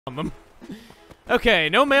on them. Okay,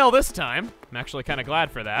 no mail this time. I'm actually kind of glad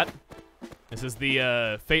for that. This is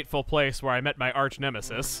the fateful place where I met my arch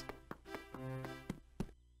nemesis.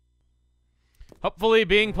 Hopefully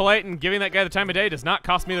being polite and giving that guy the time of day does not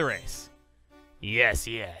cost me the race. Yes,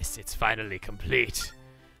 it's finally complete.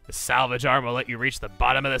 The salvage arm will let you reach the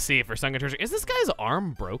bottom of the sea for sunken treasure. Is this guy's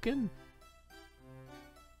arm broken?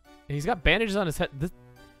 He's got bandages on his head.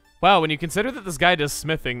 Wow, when you consider that this guy does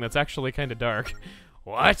smithing, that's actually kind of dark.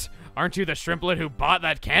 What? Aren't you the shrimplet who bought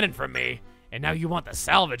that cannon from me? And now you want the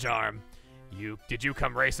salvage arm? Did you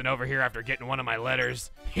come racing over here after getting one of my letters?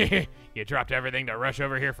 You dropped everything to rush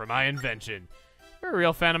over here for my invention. You're a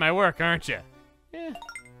real fan of my work, aren't you? Yeah,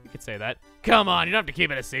 you could say that. Come on, you don't have to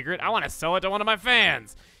keep it a secret. I want to sell it to one of my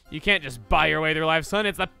fans. You can't just buy your way through life, son.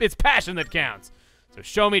 It's passion that counts. So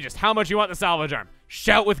show me just how much you want the salvage arm.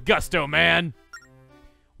 Shout with gusto, man.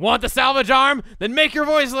 Want the salvage arm? Then make your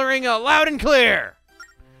voice ring out loud and clear.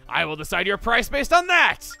 I will decide your price based on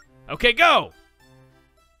that. Okay, go.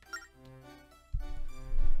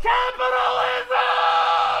 Capitalism!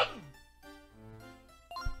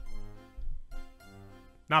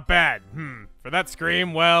 Not bad. For that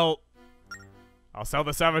scream, well, I'll sell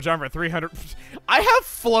the salvage arm for 300. I have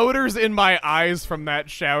floaters in my eyes from that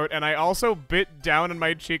shout, and I also bit down in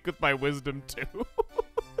my cheek with my wisdom too.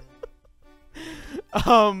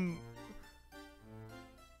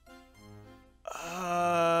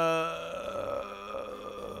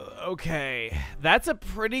 Okay, that's a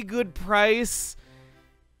pretty good price.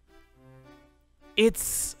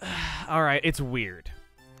 It's all right. It's weird.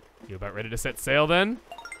 You about ready to set sail then?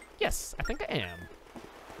 Yes, I think I am.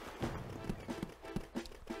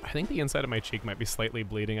 I think the inside of my cheek might be slightly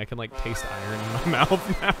bleeding. I can like taste iron in my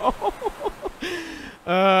mouth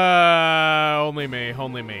now. Only me,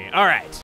 only me. All right.